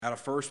out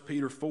of 1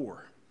 Peter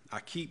 4. I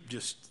keep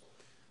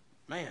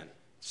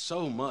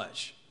so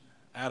much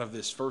out of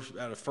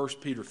 1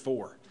 Peter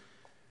 4.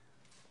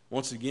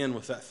 Once again,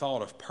 with that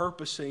thought of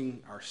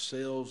purposing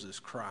ourselves as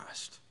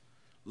Christ,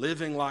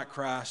 living like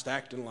Christ,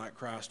 acting like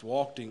Christ,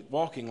 walking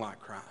like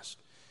Christ.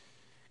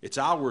 It's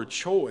our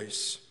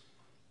choice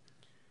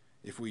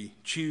if we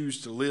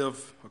choose to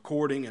live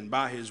according and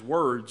by His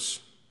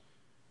words.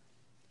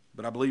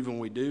 But I believe when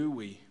we do,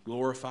 we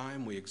glorify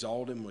Him, we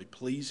exalt Him, we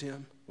please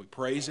Him, we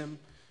praise Him.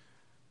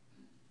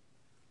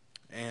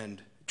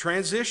 And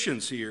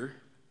transitions here,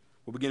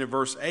 we'll begin at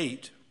verse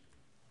 8.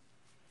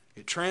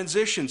 It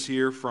transitions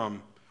here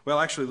from, well,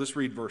 actually, let's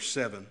read verse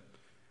 7,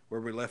 where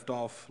we left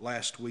off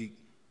last week.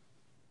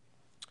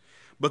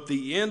 But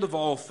the end of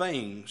all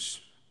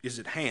things is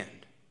at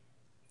hand.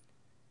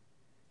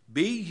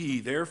 Be ye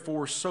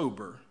therefore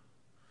sober,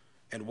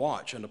 and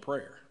watch unto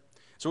prayer.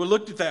 So we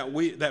looked at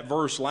that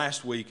verse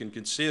last week and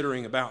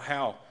considering about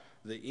how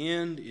the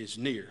end is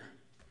near.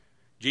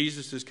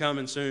 Jesus is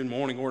coming soon,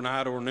 morning or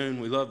night or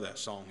noon. We love that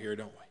song here,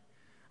 don't we?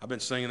 I've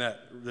been singing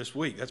that this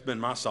week. That's been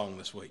my song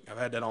this week. I've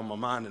had that on my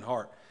mind and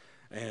heart.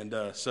 And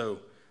so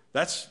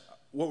that's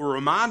what we're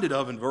reminded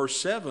of in verse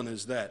 7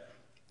 is that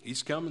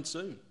He's coming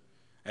soon.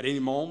 At any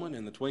moment,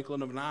 in the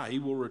twinkling of an eye, He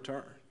will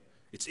return.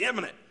 It's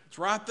imminent. It's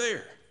right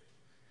there.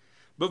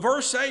 But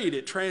verse 8,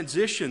 it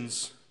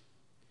transitions,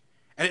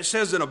 and it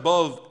says that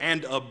above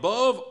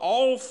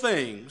all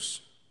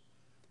things,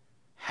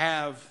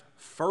 have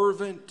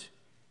fervent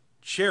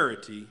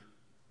charity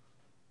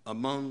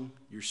among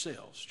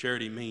yourselves.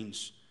 Charity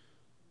means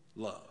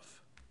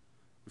love.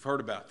 We've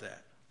heard about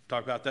that.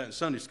 Talked about that in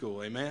Sunday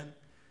school, amen?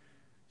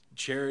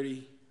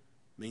 Charity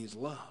means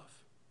love.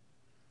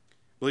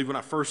 I believe when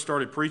I first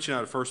started preaching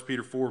out of 1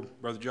 Peter 4,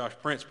 Brother Josh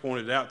Prince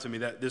pointed out to me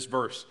that this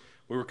verse,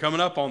 we were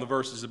coming up on the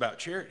verses about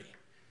charity.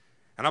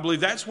 And I believe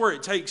that's where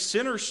it takes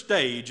center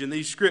stage in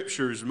these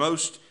scriptures,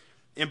 most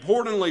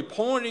importantly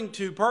pointing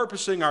to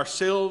purposing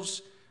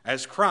ourselves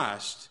as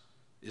Christ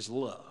is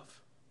love.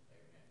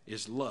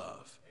 Is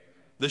love.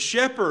 The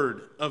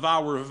shepherd of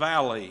our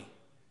valley,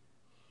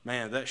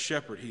 man, that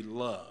shepherd He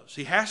loves.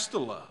 He has to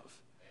love.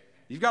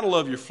 You've got to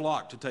love your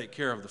flock to take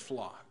care of the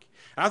flock.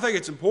 And I think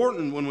it's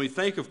important when we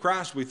think of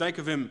Christ, we think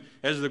of Him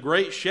as the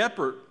great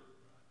shepherd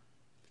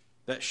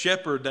that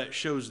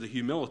shows the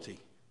humility.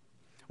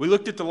 We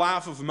looked at the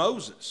life of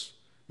Moses.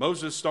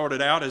 Moses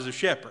started out as a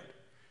shepherd.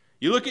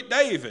 You look at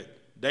David.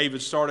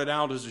 David started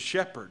out as a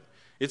shepherd.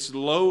 It's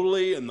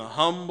lowly and the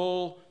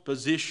humble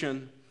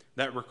position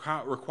that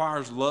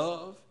requires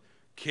love,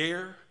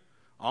 care,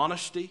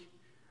 honesty,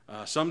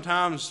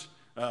 sometimes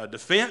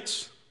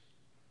defense,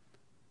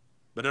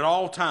 but at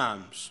all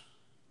times,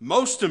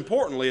 most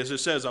importantly, as it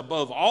says,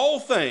 above all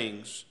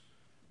things,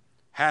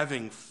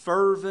 having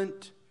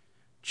fervent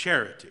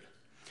charity.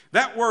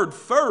 That word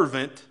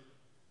fervent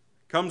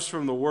comes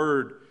from the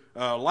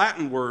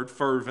Latin word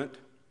fervent,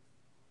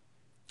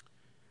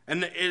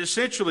 and it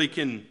essentially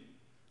can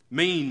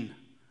mean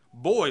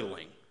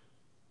boiling.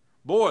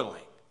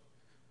 Boiling.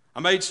 I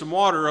boiled some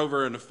water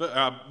over in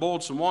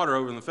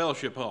the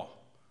fellowship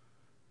hall.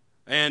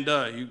 And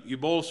you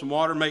boil some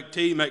water, make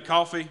tea, make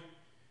coffee.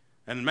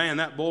 And man,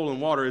 that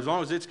boiling water, as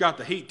long as it's got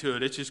the heat to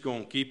it, it's just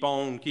going to keep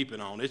on keeping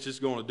on. It's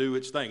just going to do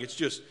its thing. It's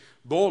just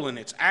boiling,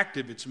 it's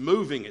active, it's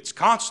moving, it's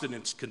constant,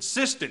 it's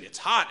consistent, it's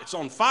hot, it's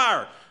on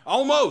fire,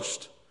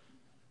 almost.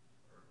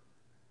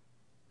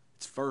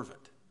 It's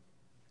fervent.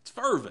 It's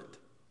fervent.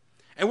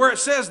 And where it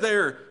says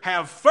there,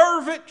 have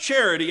fervent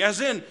charity,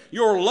 as in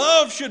your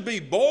love should be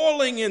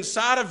boiling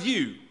inside of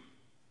you.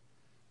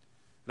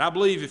 And I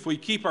believe if we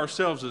keep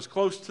ourselves as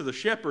close to the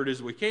shepherd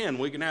as we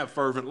can have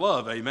fervent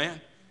love,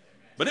 amen?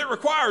 But it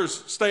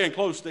requires staying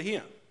close to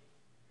Him.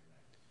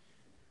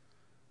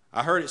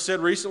 I heard it said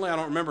recently, I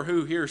don't remember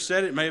who here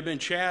said it, it may have been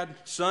Chad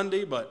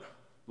Sunday, but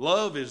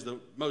love is the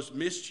most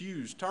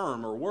misused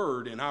term or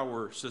word in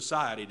our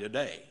society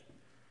today.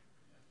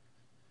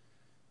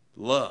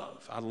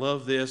 Love. I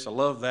love this. I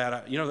love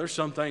that. There's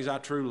some things I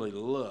truly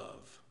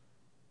love.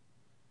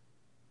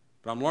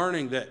 But I'm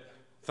learning that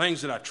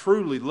things that I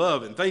truly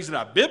love and things that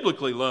I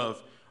biblically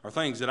love are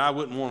things that I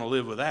wouldn't want to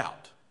live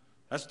without.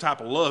 That's the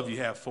type of love you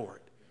have for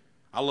it.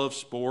 I love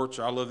sports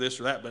or I love this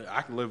or that, but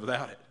I can live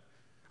without it.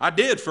 I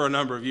did for a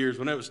number of years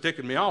when it was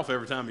ticking me off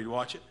every time you'd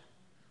watch it.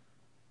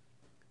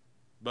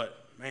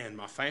 But, man,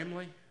 my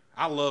family,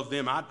 I love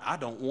them. I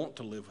don't want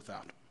to live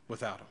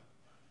without them.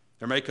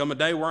 There may come a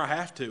day where I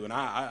have to, and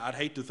I'd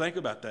hate to think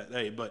about that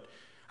day, but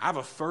I have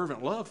a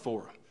fervent love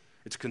for them.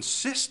 It's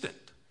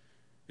consistent.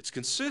 It's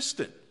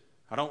consistent.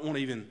 I don't want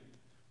to even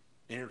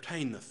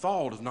entertain the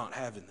thought of not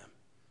having them.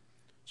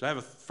 So I have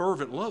a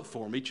fervent love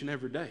for them each and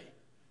every day.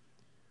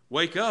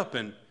 Wake up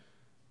and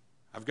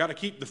I've got to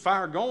keep the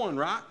fire going,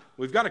 right?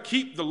 We've got to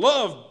keep the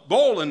love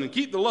boiling and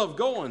keep the love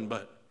going,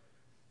 but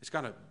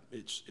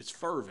it's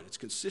fervent, it's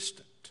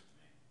consistent.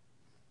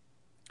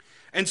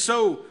 And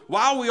so,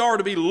 while we are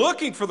to be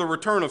looking for the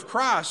return of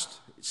Christ,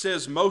 it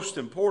says most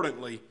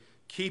importantly,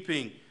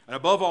 keeping And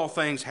above all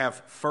things, have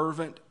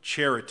fervent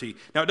charity.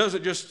 Now, it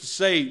doesn't just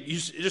say you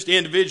just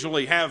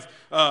individually have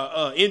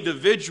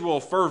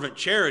individual fervent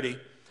charity.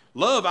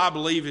 Love, I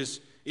believe, is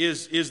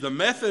the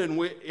method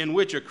in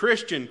which a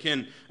Christian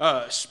can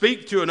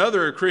speak to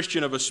another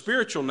Christian of a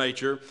spiritual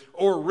nature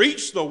or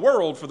reach the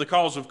world for the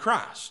cause of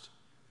Christ.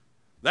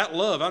 That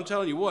love, I'm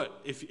telling you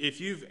what,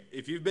 if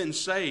you've been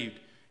saved,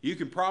 you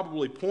can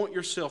probably point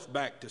yourself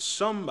back to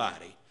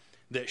somebody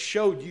that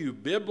showed you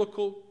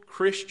biblical,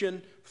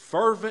 Christian,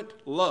 fervent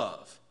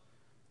love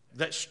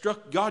that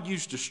God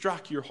used to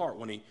strike your heart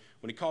when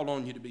he called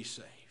on you to be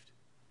saved.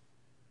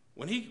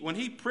 When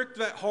he pricked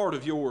that heart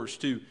of yours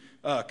to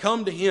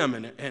come to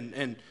him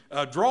and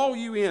draw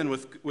you in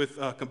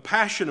with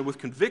compassion and with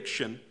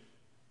conviction,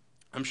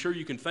 I'm sure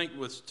you can think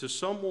to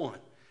someone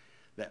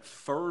that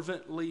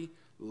fervently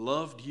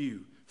loved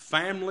you,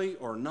 family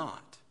or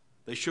not.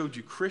 They showed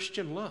you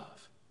Christian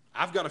love.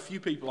 I've got a few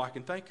people I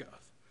can think of.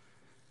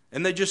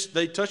 And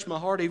they touched my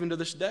heart even to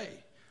this day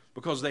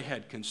because they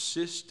had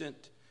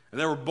consistent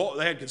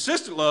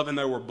love and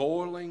they were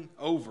boiling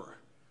over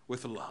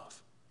with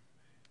love.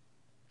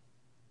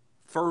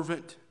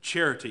 Fervent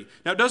charity.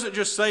 Now, it doesn't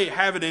just say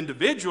have it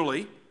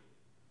individually,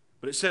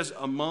 but it says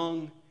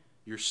among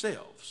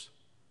yourselves.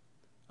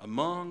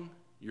 Among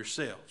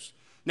yourselves.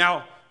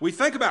 Now, we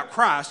think about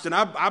Christ, and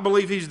I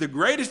believe he's the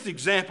greatest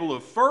example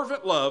of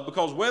fervent love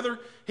because whether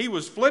he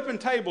was flipping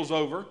tables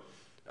over,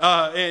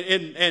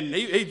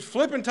 he's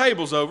flipping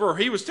tables over, or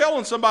he was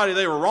telling somebody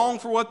they were wrong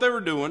for what they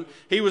were doing,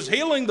 he was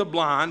healing the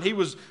blind, he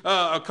was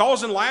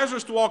causing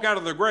Lazarus to walk out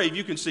of the grave,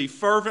 you can see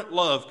fervent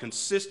love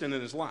consistent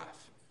in his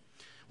life.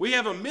 We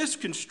have a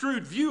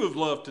misconstrued view of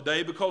love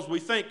today because we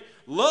think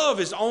love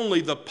is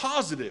only the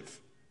positive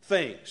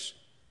things.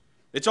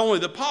 It's only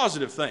the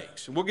positive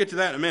things. And we'll get to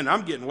that in a minute.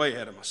 I'm getting way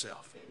ahead of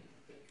myself.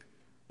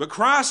 But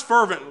Christ's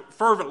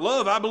fervent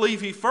love, I believe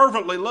he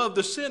fervently loved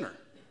the sinner.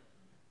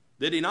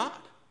 Did he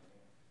not?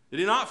 Did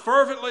he not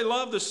fervently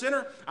love the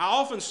sinner? I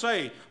often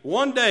say,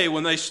 one day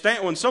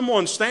when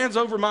someone stands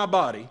over my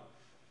body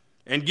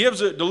and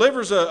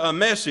delivers a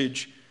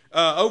message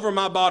over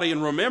my body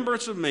in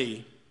remembrance of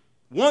me,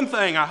 one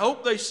thing I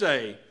hope they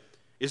say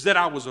is that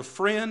I was a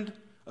friend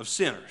of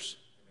sinners.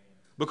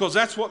 Because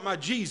that's what my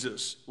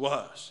Jesus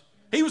was.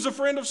 He was a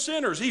friend of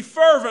sinners. He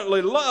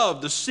fervently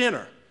loved the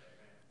sinner.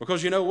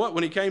 Because you know what?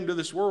 When he came to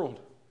this world,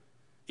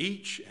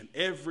 each and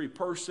every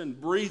person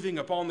breathing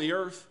upon the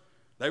earth,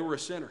 they were a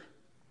sinner.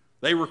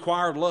 They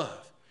required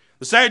love.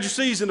 The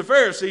Sadducees and the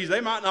Pharisees,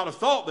 they might not have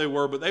thought they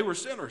were, but they were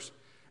sinners.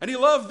 And he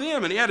loved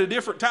them, and he had a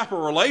different type of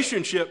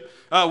relationship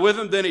with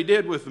them than he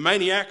did with the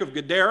maniac of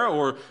Gadara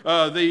or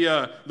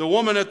the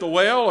woman at the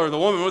well or the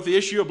woman with the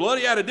issue of blood.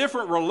 He had a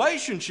different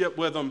relationship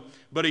with them,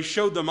 but he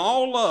showed them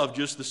all love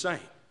just the same.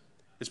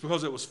 It's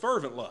because it was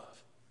fervent love.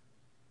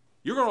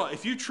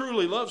 If you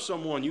truly love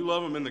someone, you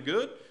love them in the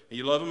good and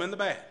you love them in the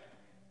bad.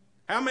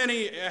 How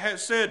many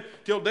has said,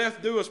 till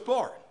death do us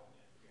part?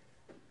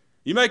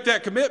 You make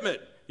that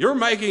commitment. You're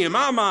making, in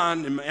my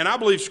mind, and I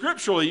believe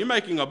scripturally, you're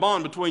making a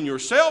bond between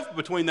yourself,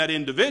 between that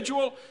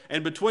individual,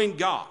 and between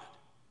God.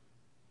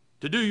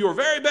 To do your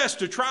very best,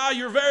 to try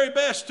your very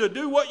best, to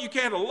do what you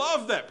can to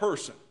love that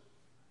person.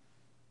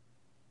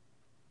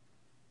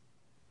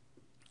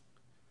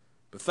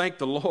 But thank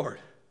the Lord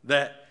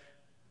that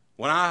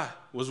when I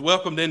was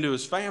welcomed into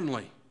his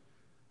family,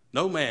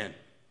 no man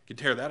can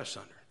tear that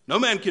asunder. No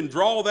man can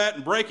draw that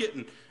and break it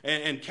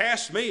and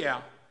cast me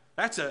out.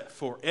 That's a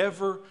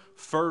forever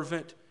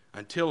fervent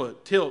until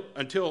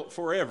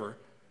forever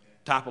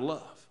type of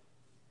love.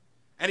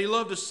 And he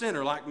loved a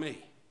sinner like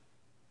me.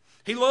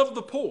 He loved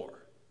the poor.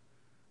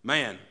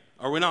 Man,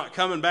 are we not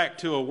coming back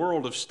to a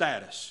world of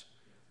status?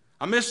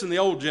 I'm missing the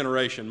old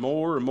generation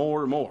more and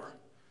more and more.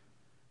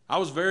 I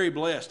was very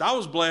blessed. I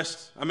was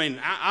blessed. I'm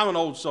an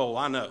old soul,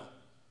 I know.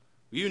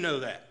 You know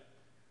that.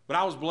 But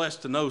I was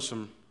blessed to know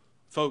some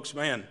folks,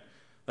 man,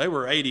 they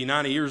were 80,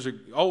 90 years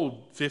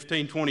old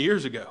 15, 20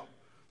 years ago.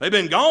 They've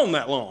been gone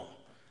that long.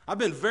 I've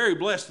been very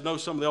blessed to know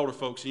some of the older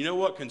folks. And you know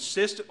what?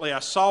 Consistently I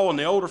saw in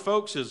the older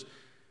folks is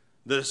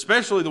that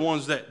especially the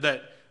ones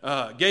that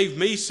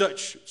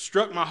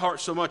struck my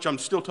heart so much, I'm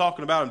still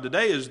talking about them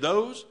today, is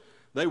those,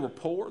 they were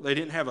poor. They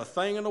didn't have a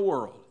thing in the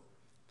world.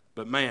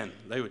 But man,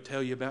 they would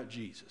tell you about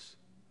Jesus.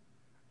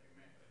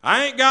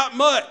 I ain't got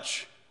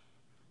much,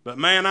 but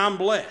man, I'm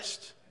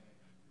blessed.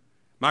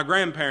 My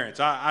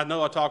grandparents, I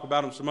know I talk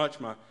about them so much,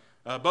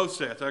 both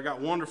sets. I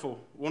got wonderful,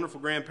 wonderful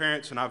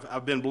grandparents, and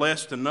I've been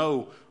blessed to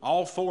know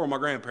all four of my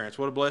grandparents.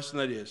 What a blessing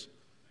that is.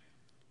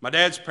 My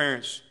dad's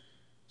parents,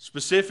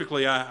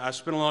 specifically, I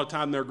spent a lot of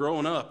time there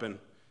growing up, and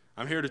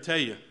I'm here to tell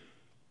you,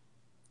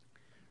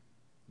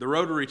 the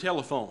rotary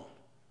telephone.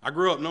 I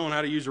grew up knowing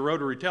how to use a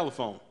rotary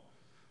telephone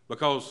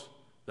because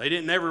they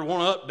didn't ever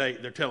want to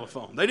update their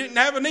telephone. They didn't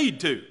have a need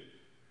to.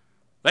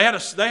 They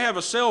have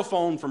a cell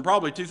phone from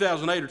probably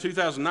 2008 or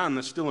 2009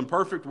 that's still in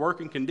perfect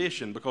working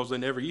condition because they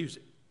never use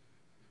it.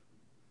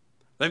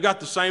 They've got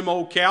the same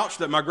old couch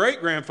that my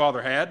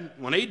great-grandfather had.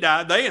 When he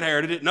died, they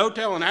inherited it. No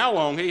telling how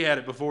long he had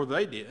it before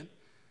they did.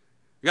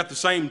 They got the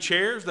same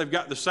chairs. They've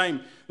got the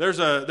same. There's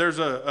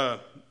a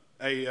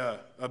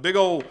big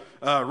old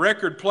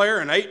record player,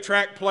 an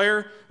 8-track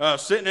player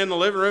sitting in the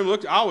living room.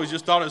 Look, I always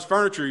just thought it was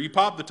furniture. You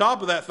pop the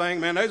top of that thing,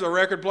 man, there's a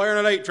record player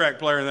and an 8-track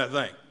player in that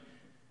thing.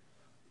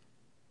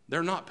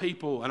 They're not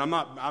people, and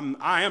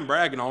I am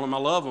bragging on them. I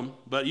love them,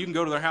 but you can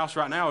go to their house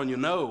right now and you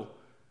know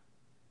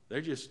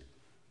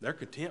they're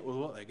content with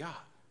what they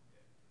got.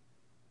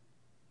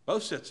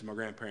 Both sets of my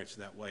grandparents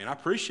are that way, and I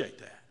appreciate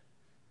that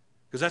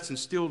because that's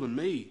instilled in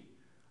me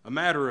a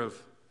matter of,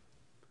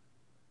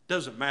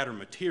 doesn't matter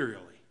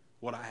materially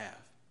what I have.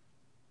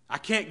 I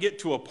can't get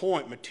to a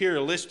point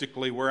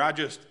materialistically where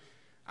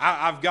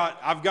I've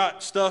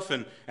got stuff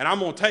and I'm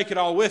going to take it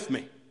all with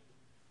me.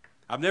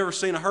 I've never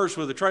seen a hearse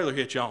with a trailer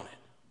hitch on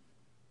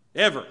it.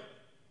 Ever.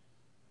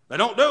 They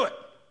don't do it.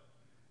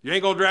 You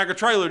ain't going to drag a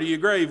trailer to your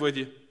grave with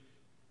you.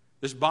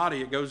 This body,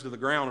 it goes to the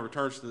ground and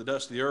returns to the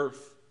dust of the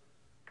earth.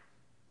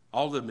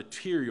 All the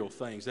material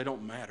things, they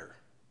don't matter.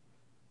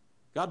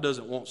 God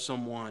doesn't want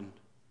someone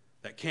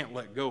that can't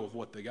let go of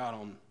what they got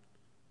on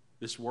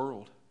this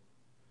world.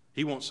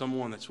 He wants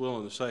someone that's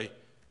willing to say,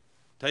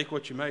 take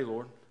what you may,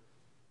 Lord.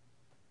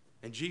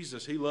 And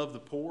Jesus, he loved the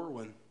poor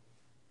when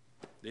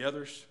the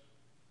others,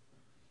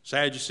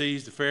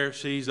 Sadducees, the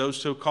Pharisees,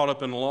 those so caught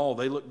up in the law,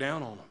 they looked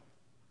down on them.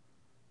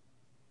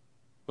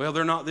 Well,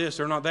 they're not this,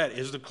 they're not that.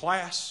 Is the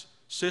class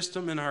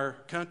system in our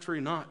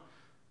country not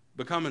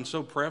becoming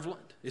so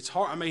prevalent? It's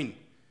hard. I mean,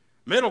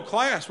 middle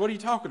class, what are you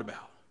talking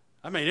about?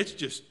 I mean,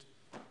 it's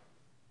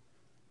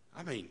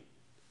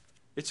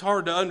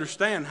hard to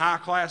understand high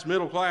class,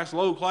 middle class,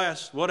 low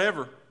class,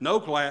 whatever, no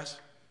class.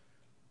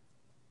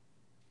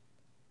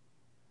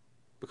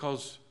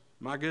 Because,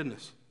 my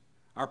goodness,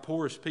 our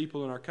poorest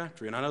people in our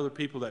country, and I know the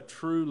people that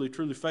truly,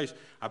 truly face.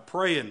 I'm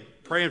praying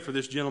for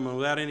this gentleman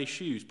without any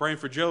shoes, praying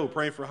for Joe,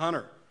 praying for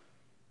Hunter.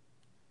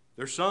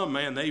 There's some,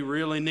 man, they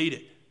really need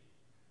it.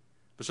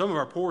 But some of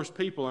our poorest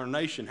people in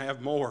our nation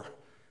have more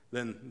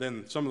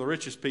than some of the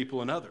richest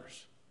people in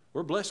others.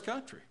 We're a blessed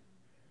country.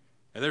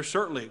 And there's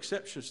certainly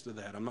exceptions to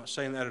that. I'm not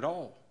saying that at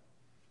all.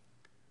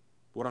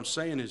 What I'm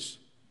saying is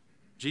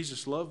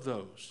Jesus loved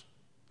those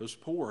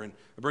poor. And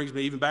it brings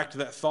me even back to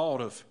that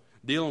thought of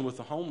dealing with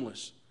the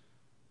homeless,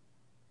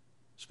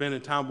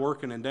 spending time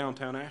working in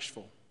downtown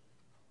Asheville.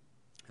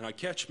 And I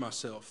catch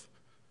myself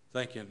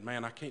thinking,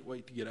 man, I can't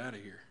wait to get out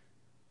of here.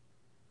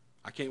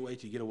 I can't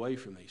wait to get away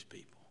from these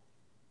people.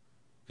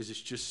 Because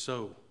it's just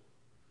so,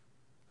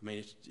 I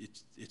mean,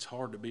 it's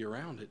hard to be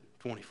around it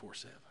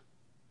 24/7.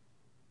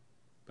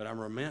 But I'm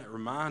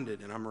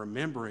reminded and I'm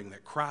remembering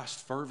that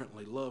Christ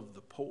fervently loved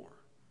the poor.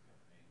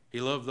 He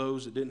loved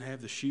those that didn't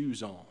have the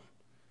shoes on.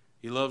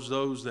 He loves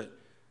those that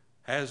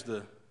has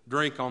the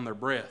drink on their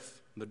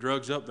breath, the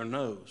drugs up their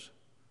nose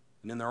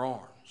and in their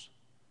arms.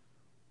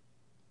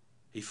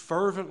 He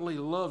fervently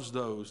loves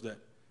those that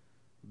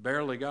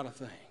barely got a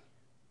thing.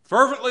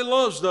 Fervently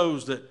loves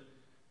those that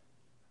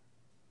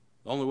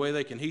the only way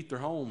they can heat their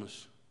home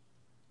is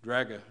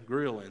drag a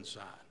grill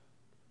inside.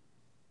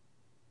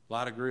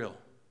 Light a grill.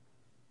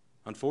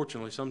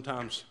 Unfortunately,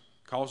 sometimes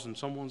causing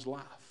someone's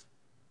life.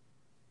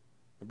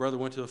 My brother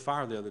went to a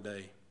fire the other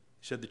day. He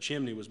said the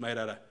chimney was made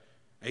out of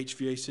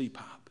HVAC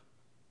pipe.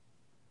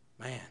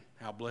 Man,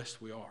 how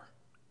blessed we are.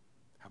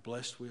 How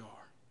blessed we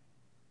are.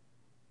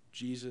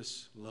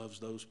 Jesus loves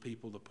those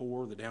people, the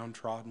poor, the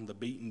downtrodden, the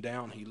beaten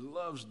down. He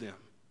loves them.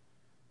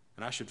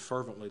 And I should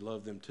fervently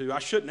love them too. I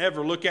shouldn't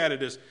ever look at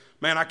it as,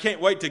 man, I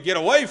can't wait to get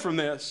away from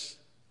this.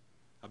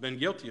 I've been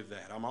guilty of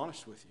that. I'm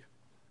honest with you.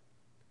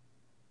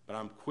 But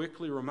I'm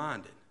quickly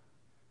reminded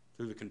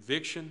through the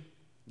conviction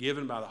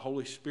given by the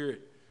Holy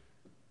Spirit,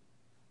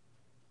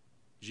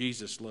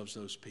 Jesus loves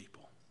those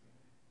people.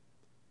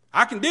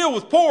 I can deal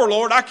with poor,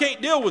 Lord. I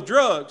can't deal with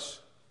drugs.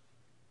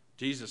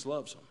 Jesus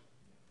loves them.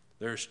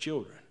 They're his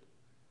children.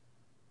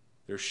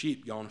 They're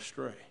sheep gone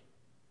astray.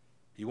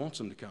 He wants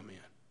them to come in.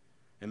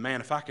 And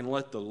man, if I can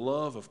let the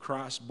love of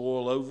Christ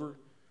boil over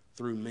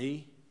through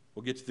me,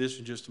 we'll get to this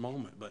in just a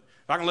moment, but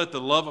if I can let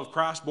the love of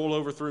Christ boil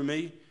over through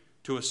me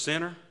to a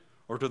sinner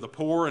or to the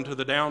poor and to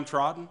the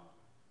downtrodden,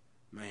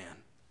 man,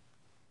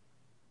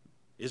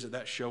 isn't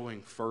that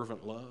showing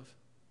fervent love?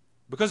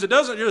 Because it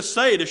doesn't just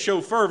say to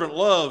show fervent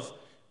love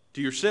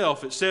to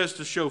yourself. It says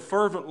to show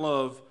fervent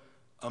love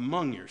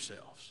among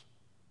yourselves.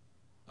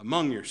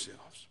 Among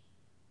yourselves.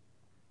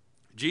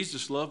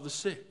 Jesus loved the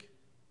sick.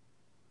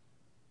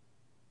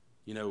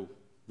 You know,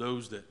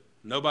 those that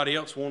nobody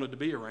else wanted to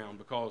be around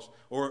because,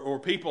 or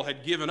people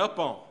had given up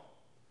on.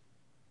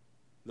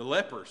 The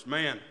lepers,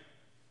 man,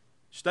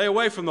 stay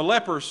away from the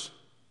lepers.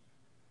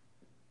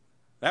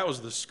 That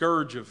was the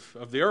scourge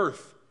of the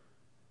earth.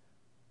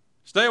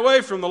 Stay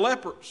away from the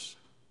lepers.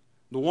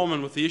 The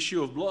woman with the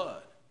issue of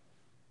blood.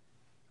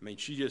 I mean,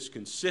 she just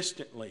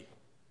consistently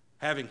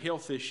having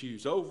health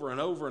issues over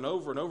and over and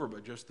over and over,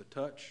 but just a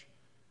touch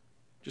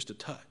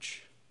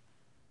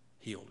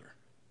healed her.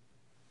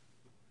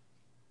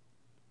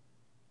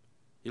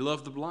 He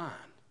loved the blind.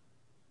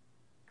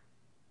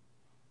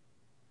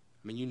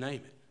 I mean, you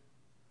name it.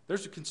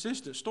 There's a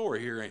consistent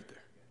story here, ain't there?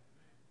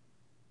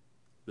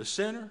 the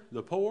sinner,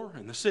 the poor,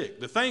 and the sick.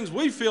 The things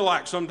we feel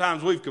like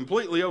sometimes we've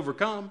completely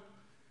overcome,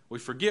 we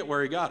forget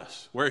where he got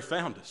us, where he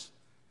found us.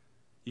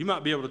 You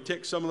might be able to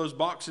tick some of those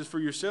boxes for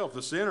yourself,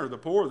 the sinner, the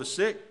poor, the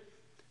sick.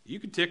 You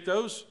can tick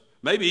those,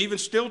 maybe even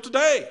still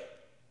today.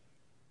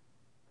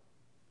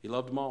 He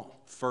loved them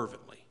all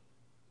fervently,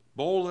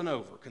 boiling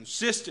over,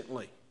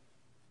 consistently.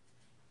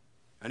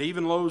 And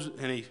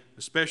he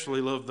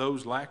especially loved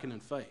those lacking in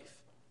faith.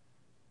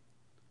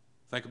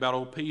 Think about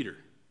old Peter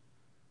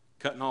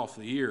cutting off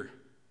the ear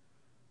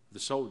of the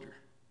soldier.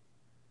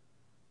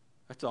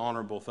 That's an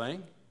honorable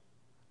thing.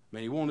 I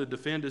mean, he wanted to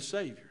defend his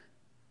Savior.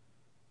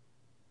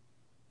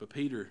 But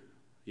Peter,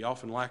 he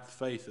often lacked the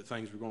faith that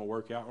things were going to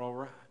work out all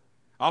right.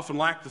 Often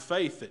lacked the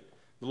faith that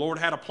the Lord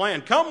had a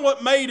plan. Come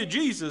what may to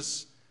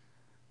Jesus,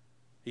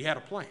 he had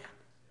a plan.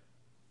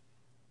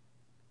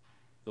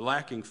 The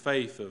lacking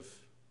faith of,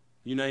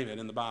 you name it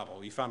in the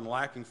Bible, you find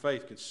lacking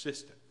faith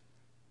consistent.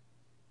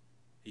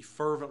 He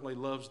fervently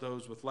loves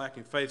those with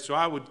lacking faith. So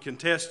I would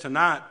contest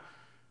tonight,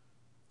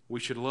 we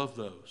should love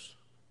those,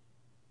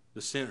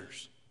 the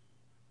sinners,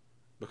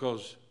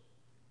 because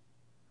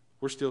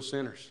we're still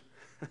sinners.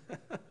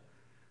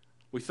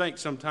 We think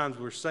sometimes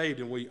we're saved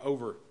and we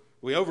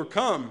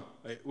overcome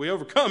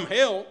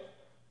hell,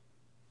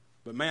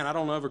 but man, I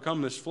don't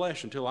overcome this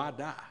flesh until I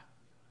die.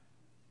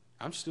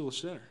 I'm still a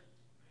sinner.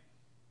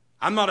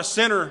 I'm not a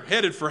sinner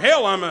headed for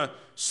hell. I'm a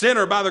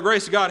sinner by the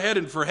grace of God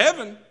headed for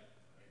heaven.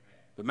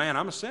 But man,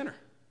 I'm a sinner.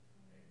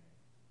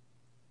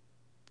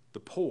 The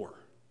poor.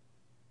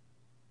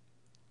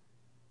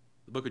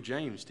 The book of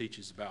James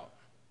teaches about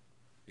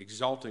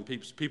exalting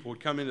people. People would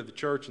come into the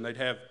church and they'd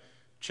have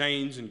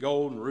chains and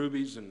gold and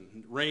rubies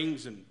and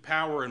rings and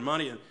power and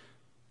money. And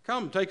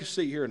come take a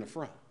seat here in the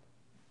front.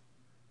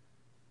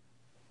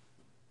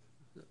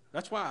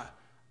 That's why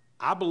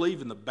I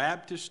believe in the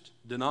Baptist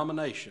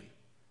denomination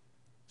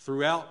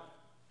throughout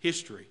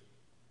history,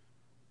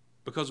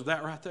 because of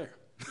that right there.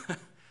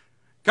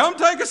 Come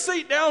take a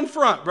seat down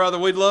front, brother.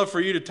 We'd love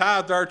for you to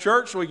tithe to our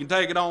church so we can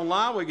take it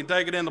online. We can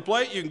take it in the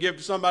plate. You can give it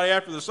to somebody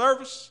after the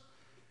service.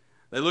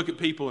 They look at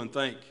people and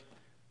think,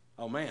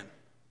 oh man,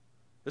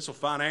 this will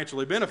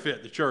financially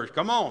benefit the church.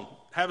 Come on,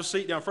 have a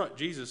seat down front.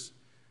 Jesus,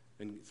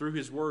 and through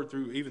his word,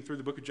 even through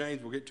the book of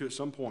James, we'll get to it at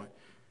some point,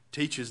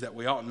 teaches that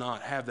we ought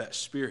not have that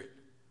spirit,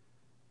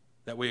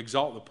 that we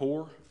exalt the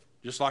poor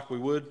just like we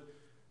would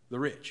the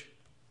rich.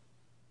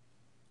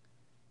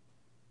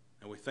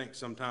 And we think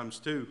sometimes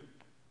too,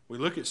 we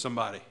look at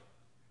somebody and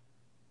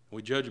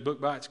we judge a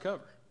book by its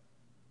cover.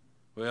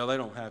 Well, they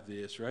don't have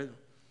this, right?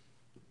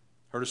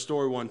 Heard a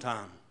story one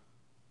time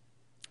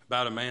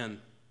about a man.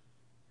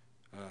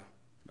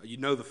 You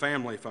know the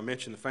family if I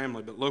mention the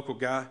family, but local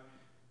guy,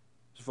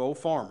 was an old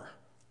farmer.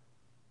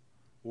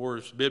 Wore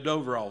his bibbed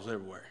overalls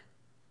everywhere.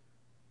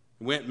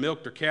 He went and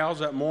milked their cows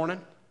that morning,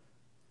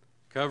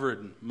 covered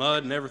in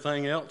mud and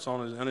everything else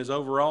on his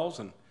overalls,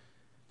 and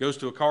goes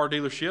to a car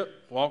dealership,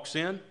 walks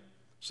in.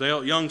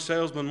 Young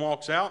salesman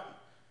walks out.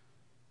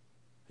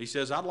 He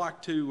says, I'd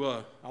like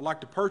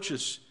to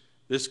purchase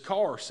this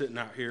car sitting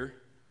out here.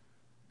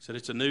 He said,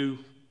 it's a new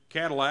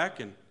Cadillac,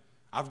 and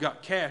I've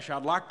got cash.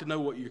 I'd like to know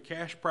what your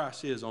cash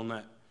price is on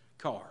that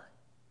car.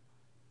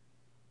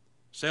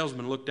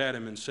 Salesman looked at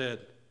him and said,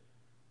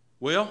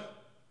 well,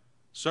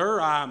 sir,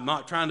 I'm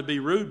not trying to be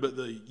rude, but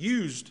the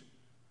used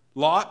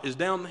lot is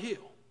down the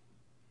hill.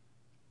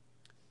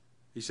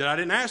 He said, I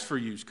didn't ask for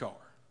a used car.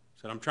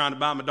 He said, I'm trying to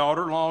buy my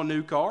daughter-in-law a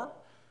new car.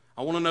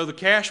 I want to know the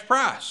cash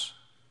price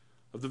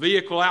of the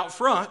vehicle out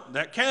front,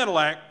 that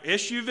Cadillac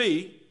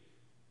SUV.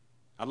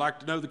 I'd like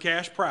to know the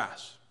cash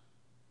price.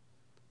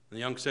 And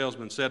the young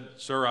salesman said,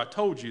 sir, I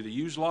told you the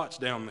used lot's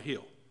down the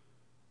hill.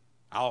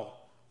 I'll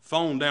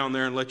phone down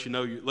there and let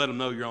them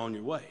know you're on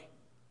your way.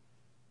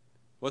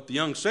 What the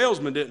young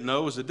salesman didn't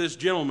know is that this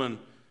gentleman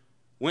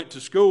went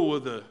to school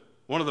with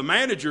one of the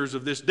managers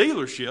of this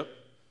dealership,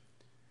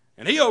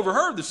 and he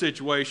overheard the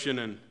situation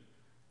and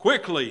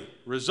quickly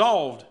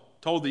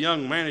told the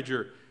young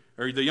manager,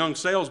 or the young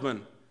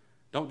salesman,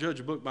 don't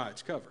judge a book by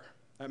its cover.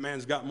 That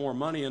man's got more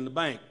money in the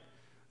bank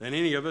than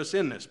any of us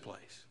in this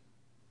place.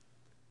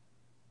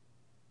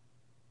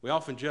 We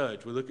often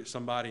judge. We look at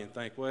somebody and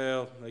think,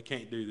 well, they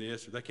can't do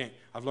this, or they can't.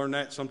 I've learned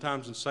that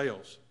sometimes in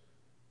sales.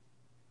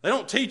 They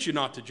don't teach you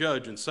not to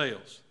judge in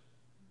sales.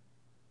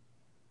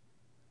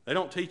 They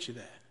don't teach you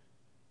that.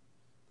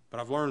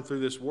 But I've learned through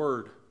this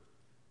word,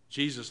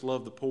 Jesus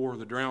loved the poor,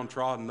 the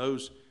downtrodden,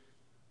 those,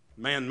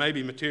 man,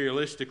 maybe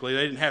materialistically,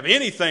 they didn't have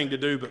anything to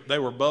do, but they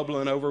were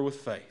bubbling over with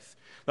faith.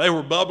 They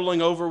were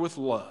bubbling over with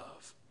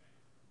love.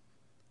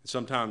 And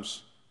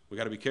sometimes we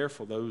got to be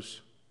careful, those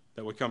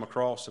that we come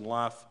across in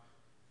life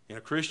in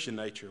a Christian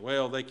nature.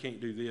 Well, they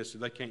can't do this, or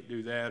they can't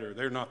do that, or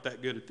they're not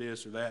that good at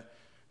this or that.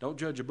 Don't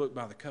judge a book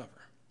by the cover.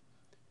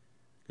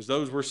 Because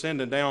those we're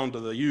sending down to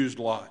the used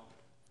lot,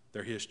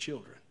 they're his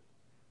children.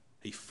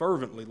 He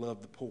fervently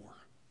loved the poor.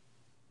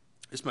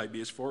 This may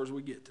be as far as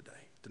we get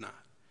tonight.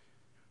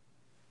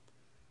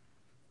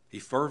 He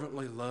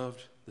fervently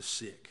loved the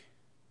sick.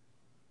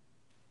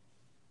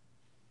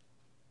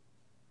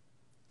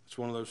 It's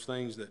one of those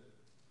things that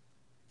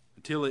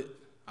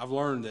I've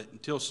learned that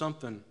until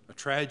something, a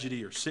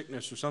tragedy or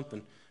sickness or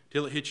something,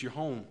 until it hits your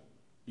home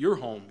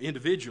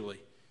individually,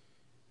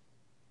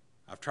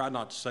 I've tried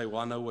not to say,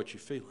 well, I know what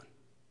you're feeling.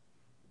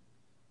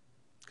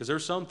 Because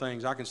there's some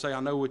things I can say, I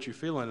know what you're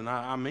feeling, and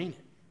I mean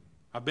it.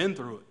 I've been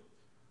through it.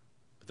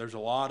 But there's a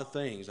lot of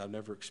things I've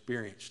never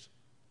experienced.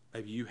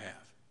 Maybe you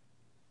have.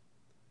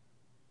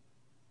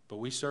 But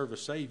we serve a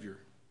Savior.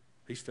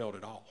 He's felt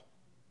it all.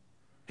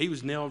 He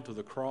was nailed to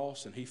the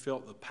cross, and he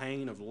felt the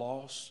pain of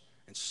loss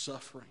and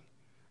suffering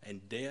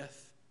and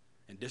death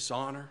and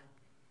dishonor.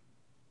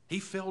 He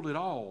felt it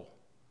all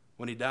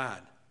when he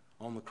died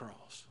on the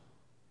cross.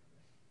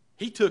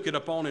 He took it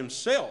upon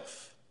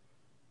himself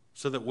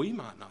so that we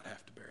might not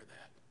have to bear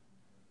that,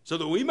 so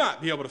that we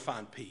might be able to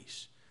find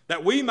peace,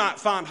 that we might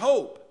find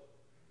hope.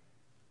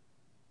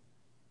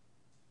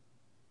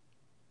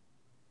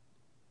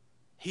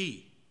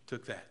 He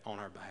took that on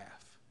our behalf.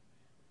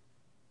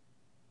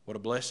 What a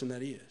blessing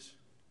that is.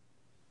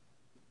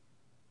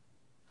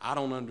 I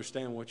don't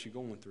understand what you're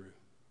going through.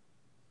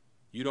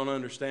 You don't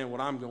understand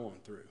what I'm going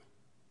through,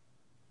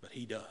 but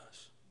he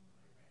does.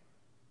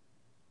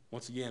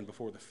 Once again,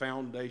 before the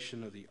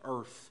foundation of the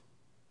earth,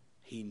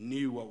 he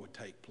knew what would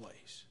take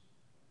place.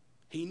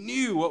 He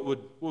knew what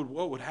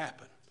would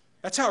happen.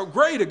 That's how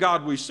great a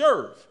God we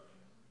serve.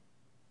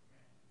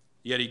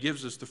 Yet he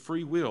gives us the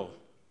free will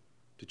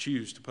to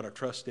choose to put our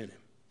trust in him.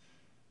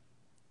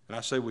 And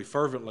I say we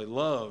fervently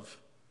love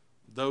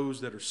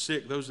those that are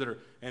sick,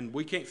 and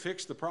we can't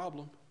fix the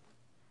problem.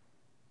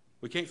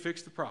 We can't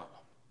fix the problem.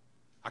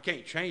 I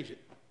can't change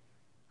it.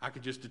 I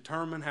can just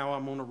determine how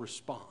I'm going to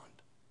respond.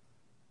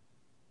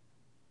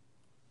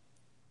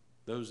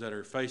 Those that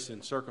are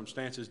facing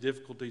circumstances,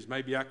 difficulties,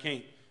 maybe I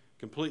can't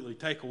completely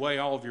take away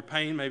all of your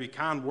pain, maybe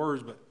kind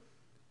words, but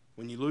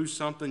when you lose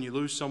something, you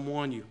lose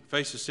someone, you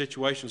face a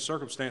situation,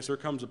 circumstance, there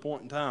comes a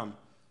point in time.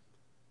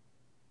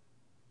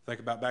 Think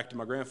about back to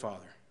my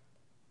grandfather.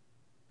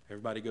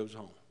 Everybody goes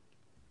home.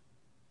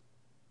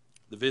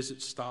 The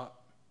visits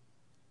stop.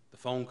 The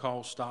phone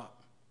calls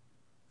stop.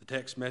 The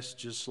text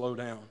messages slow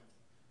down.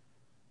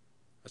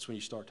 That's when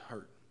you start to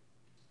hurt,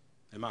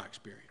 in my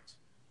experience.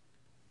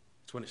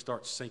 It's when it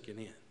starts sinking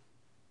in.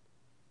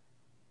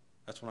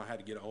 That's when I had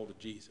to get a hold of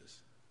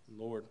Jesus.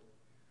 Lord,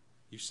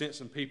 you sent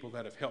some people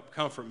that have helped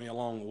comfort me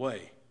along the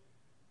way.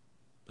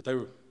 But they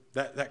were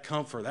that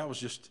comfort, that was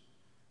just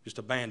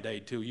a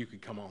Band-Aid till you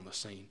could come on the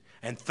scene.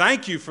 And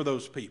thank you for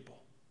those people.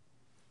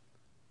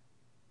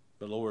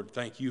 But Lord,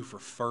 thank you for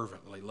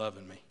fervently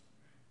loving me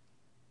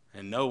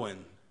and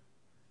knowing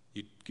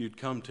you'd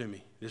come to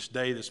me this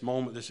day, this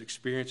moment, this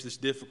experience, this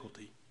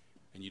difficulty,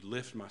 and you'd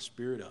lift my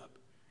spirit up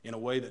in a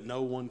way that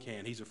no one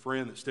can. He's a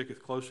friend that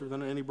sticketh closer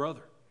than any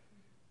brother.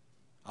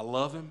 I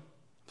love him.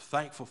 I'm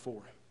thankful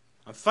for him.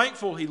 I'm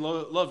thankful he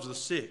loves the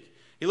sick.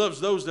 He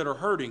loves those that are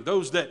hurting,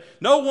 those that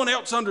no one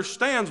else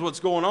understands what's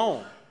going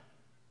on.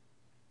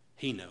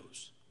 He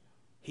knows.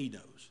 He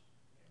knows.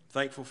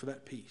 Thankful for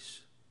that peace.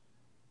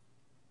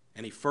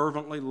 And he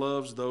fervently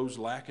loves those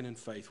lacking in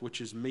faith, which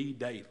is me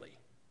daily.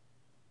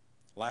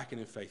 Lacking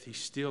in faith. He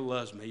still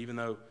loves me, even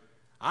though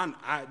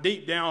I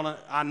deep down,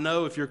 I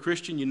know if you're a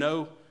Christian, you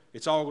know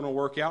it's all going to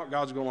work out.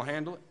 God's going to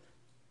handle it.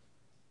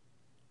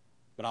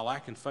 But I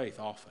lack in faith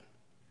often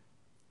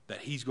that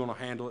he's going to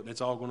handle it and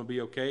it's all going to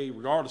be okay,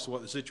 regardless of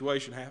what the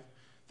situation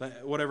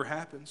whatever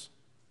happens.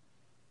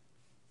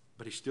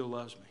 But he still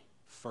loves me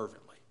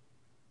fervently.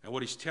 And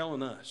what he's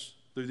telling us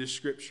through this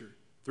scripture,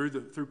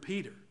 through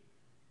Peter,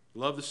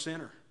 love the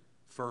sinner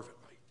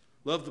fervently.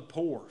 Love the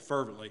poor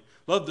fervently.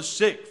 Love the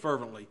sick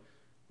fervently.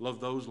 Love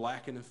those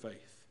lacking in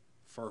faith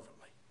fervently.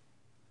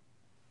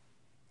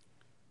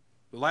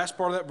 The last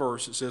part of that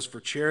verse, it says, for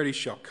charity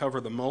shall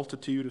cover the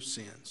multitude of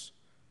sins.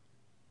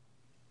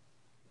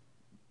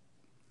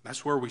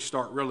 That's where we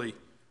start really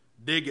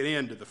digging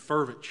into the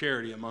fervent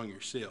charity among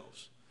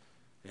yourselves.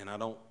 And I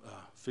don't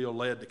feel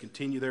led to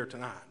continue there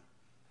tonight.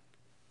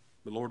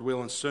 But Lord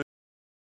willing, soon.